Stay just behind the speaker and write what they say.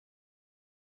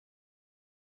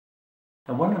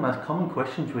And one of the most common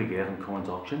questions we get on coins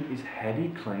auction is how do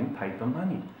you clean paper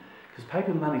money? Because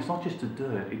paper money is not just the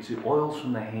dirt, it's the oils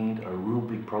from the hand are a real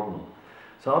big problem.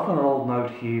 So I've got an old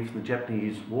note here from the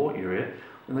Japanese war era.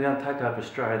 When they're going to take over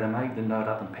Australia, they made the note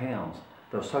up in pounds.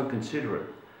 They were so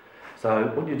considerate. So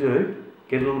what you do,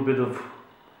 get a little bit of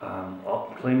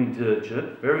cleaning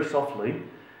detergent, very softly,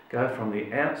 go from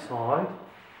the outside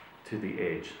to the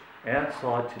edge,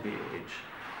 outside to the edge.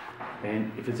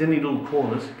 And if there's any little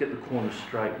corners, get the corners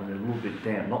straight when they're a little bit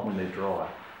damp, not when they're dry.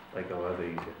 They go over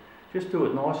easier. Just do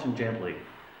it nice and gently.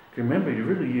 Remember, you're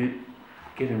really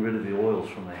getting rid of the oils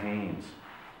from the hands.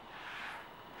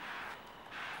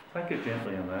 Take it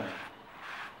gently on that.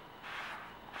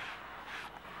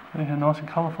 See how nice and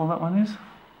colourful that one is?